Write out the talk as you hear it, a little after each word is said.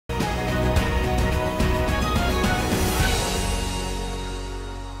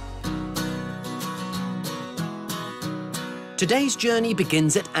Today's journey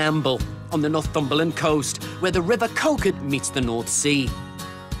begins at Amble, on the Northumberland coast, where the River Coquet meets the North Sea.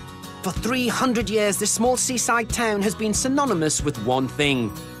 For 300 years, this small seaside town has been synonymous with one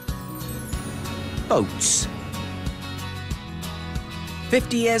thing: boats.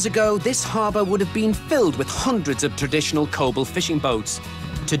 50 years ago, this harbour would have been filled with hundreds of traditional Coble fishing boats.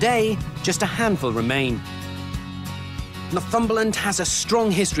 Today, just a handful remain. Northumberland has a strong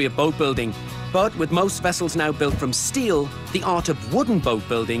history of boat building, but with most vessels now built from steel, the art of wooden boat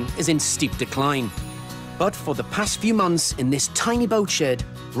building is in steep decline. But for the past few months, in this tiny boat shed,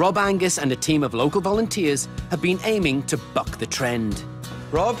 Rob Angus and a team of local volunteers have been aiming to buck the trend.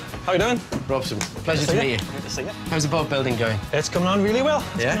 Rob, how you doing? Robson, pleasure to meet you. Good to see you. How's the boat building going? It's coming on really well.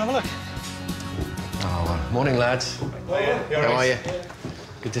 Let's yeah? come and have a look. Oh, well. Morning, lads. How are you?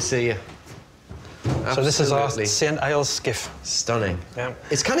 Good to see you. Absolutely. So this is our St. Iles skiff. Stunning. Yeah.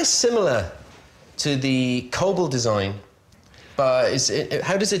 It's kind of similar to the Coble design, but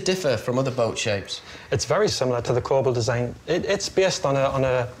how does it differ from other boat shapes? It's very similar to the Coble design. It's based on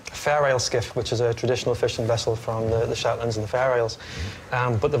a Fair Isle skiff, which is a traditional fishing vessel from the Shetlands and the Fair Isles.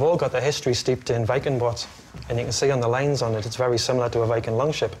 But they've all got their history steeped in Viking boats. And you can see on the lines on it, it's very similar to a Viking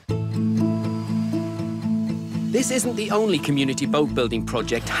longship. This isn't the only community boat building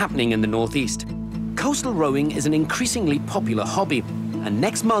project happening in the northeast. Coastal rowing is an increasingly popular hobby, and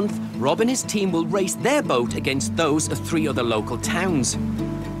next month, Rob and his team will race their boat against those of 3 other local towns.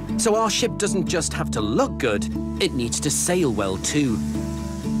 So our ship doesn't just have to look good, it needs to sail well too.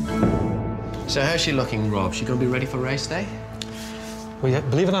 So how's she looking, Rob? She going to be ready for race day?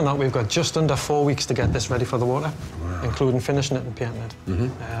 Believe it or not, we've got just under 4 weeks to get this ready for the water, including finishing it and painting it.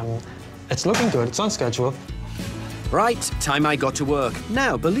 It's looking good, it's on schedule. Right, time I got to work.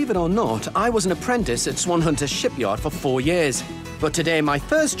 Now, believe it or not, I was an apprentice at Swan Hunter Shipyard for 4 years. But today my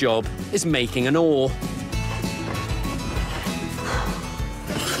first job is making an oar.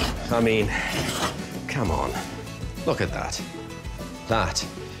 I mean, come on. Look at that. That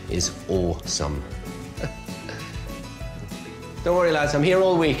is awesome. Don't worry, lads, I'm here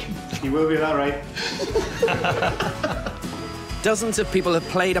all week. You will be all right. Dozens of people have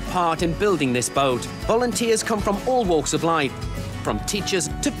played a part in building this boat. Volunteers come from all walks of life, from teachers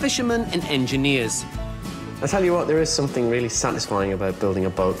to fishermen and engineers. I tell you what, there is something really satisfying about building a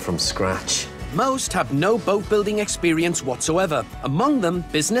boat from scratch. Most have no boat building experience whatsoever. Among them,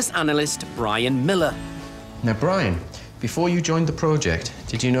 business analyst Brian Miller. Now, Brian, before you joined the project,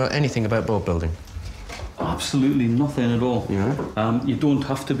 did you know anything about boat building? Absolutely nothing at all. Yeah. You don't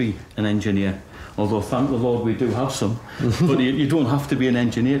have to be an engineer, although thank the Lord we do have some. But you don't have to be an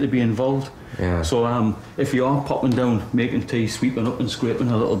engineer to be involved. Yeah. So if you are popping down, making tea, sweeping up and scraping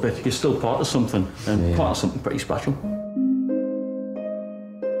a little bit, you're still part of something, and part of something pretty special.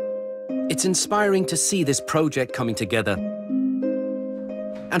 It's inspiring to see this project coming together.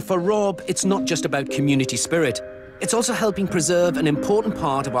 And for Rob, it's not just about community spirit. It's also helping preserve an important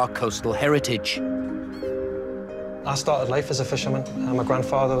part of our coastal heritage. I started life as a fisherman. My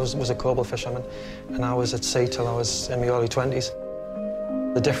grandfather was a Coble fisherman, and I was at sea till I was in my early 20s.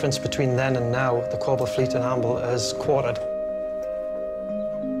 The difference between then and now, the Coble fleet in Amble is quartered.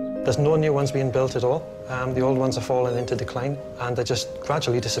 There's no new ones being built at all. The old ones are falling into decline, and they're just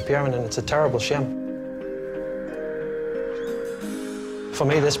gradually disappearing, and it's a terrible shame. For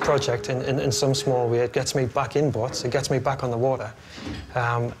me, this project, in some small way, it gets me back in boats, it gets me back on the water,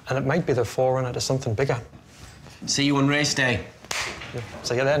 and it might be the forerunner to something bigger. See you on race day. Yeah.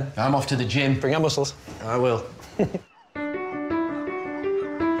 See you then. I'm off to the gym. Bring your muscles. I will.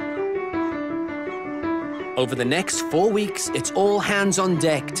 Over the next 4 weeks, it's all hands on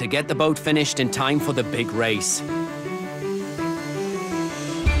deck to get the boat finished in time for the big race.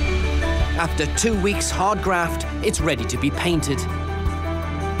 After 2 weeks hard graft, it's ready to be painted.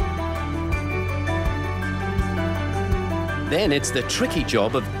 Then it's the tricky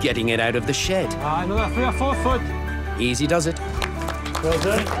job of getting it out of the shed. Another 3 or 4 foot. Easy does it. Well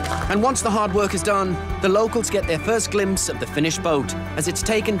done. And once the hard work is done, the locals get their first glimpse of the finished boat as it's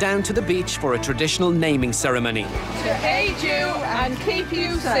taken down to the beach for a traditional naming ceremony. To aid you and keep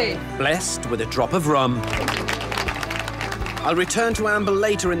you safe. Blessed with a drop of rum. I'll return to Amble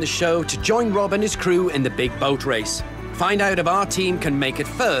later in the show to join Rob and his crew in the big boat race. Find out if our team can make it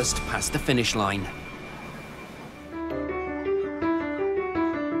first past the finish line.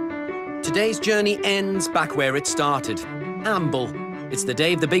 Today's journey ends back where it started, Amble. It's the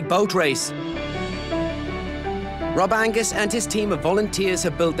day of the big boat race. Rob Angus and his team of volunteers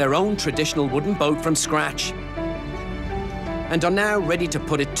have built their own traditional wooden boat from scratch and are now ready to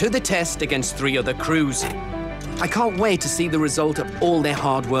put it to the test against 3 other crews. I can't wait to see the result of all their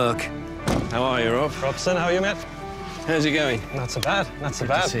hard work. How are you, Rob? Robson, how are you, mate? How's it going? Not so bad, not so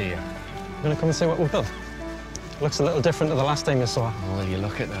Good bad. to see you. You gonna come and see what we've built? Looks a little different to the last time you saw. Oh, will you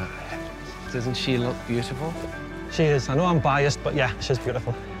look at that? Doesn't she look beautiful? She is. I know I'm biased, but yeah, she's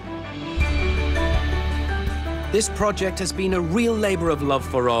beautiful. This project has been a real labour of love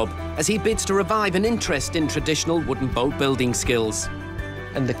for Rob, as he bids to revive an interest in traditional wooden boat building skills.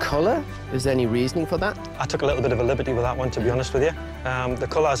 And the colour? Is there any reasoning for that? I took a little bit of a liberty with that one, to be honest with you. The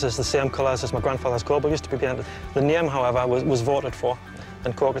colours is the same colours as my grandfather's coble used to be painted. The name, however, was voted for,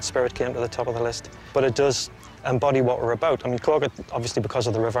 and Corked Spirit came to the top of the list. But it does embody what we're about. I mean, Corked, obviously because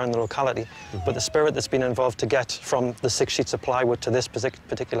of the river and the locality, but the spirit that's been involved to get from the 6 sheets of plywood to this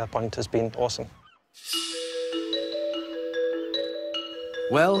particular point has been awesome.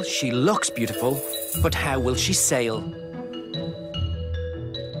 Well, she looks beautiful, but how will she sail?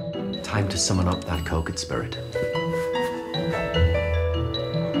 Time to summon up that Corked Spirit.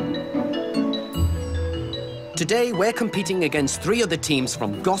 Today, we're competing against 3 other teams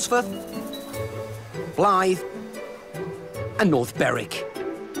from Gosforth, Blythe, and North Berwick.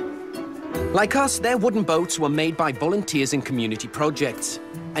 Like us, their wooden boats were made by volunteers in community projects,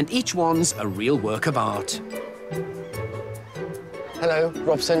 and each one's a real work of art. Hello,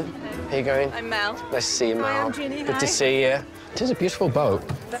 Robson. How you going? I'm Mel. Nice to see you, Mel. Hi, I'm Ginny. Good Hi. to see you. It is a beautiful boat.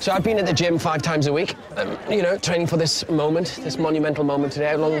 So I've been at the gym 5 times a week, you know, training for this moment, this monumental moment today.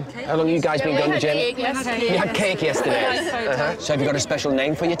 How long have you guys been going to the gym? You had cake yesterday. So have you got a special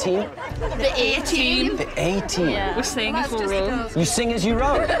name for your team? The A-team. The A-team. Yeah. We sing as we row. You sing as you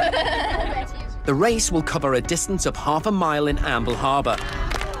row. The race will cover a distance of half a mile in Amble Harbour.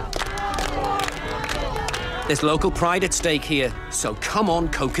 There's local pride at stake here, so come on,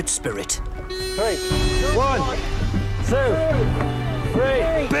 Corked Spirit. 3, 1, 2,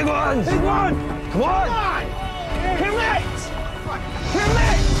 3. Big ones! Big one! Come on! Commit!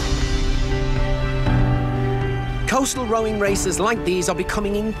 Commit! Coastal rowing races like these are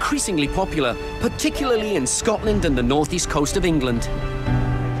becoming increasingly popular, particularly in Scotland and the northeast coast of England.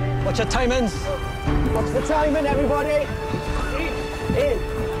 What's your timings? What's the timing, everybody? In.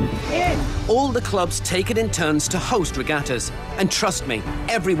 All the clubs take it in turns to host regattas, and trust me,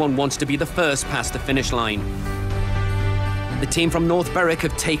 everyone wants to be the first past the finish line. The team from North Berwick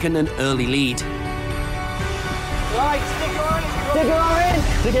have taken an early lead. Right, dig her in.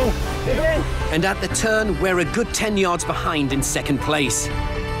 Dig in. And at the turn, we're a good 10 yards behind in second place.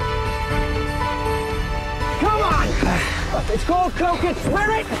 Come on! It's called Corked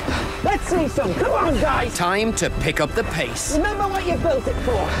Spirit. Let's see some. Come on, guys. Time to pick up the pace. Remember what you built it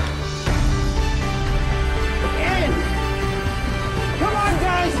for. In. Come on,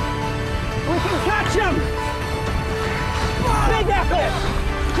 guys. We can catch them. Big effort.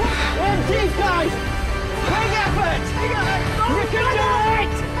 In deep, guys. Big effort. You can do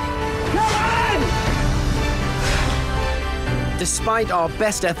it. Come on. Despite our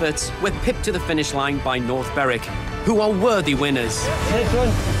best efforts, we're pipped to the finish line by North Berwick, who are worthy winners.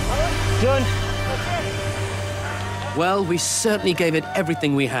 Done. Well, we certainly gave it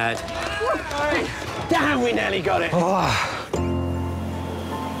everything we had. Damn, we nearly got it.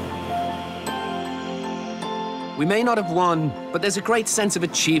 We may not have won, but there's a great sense of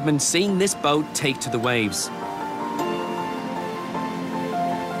achievement seeing this boat take to the waves.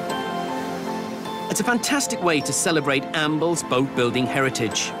 It's a fantastic way to celebrate Amble's boat building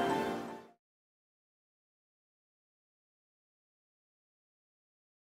heritage.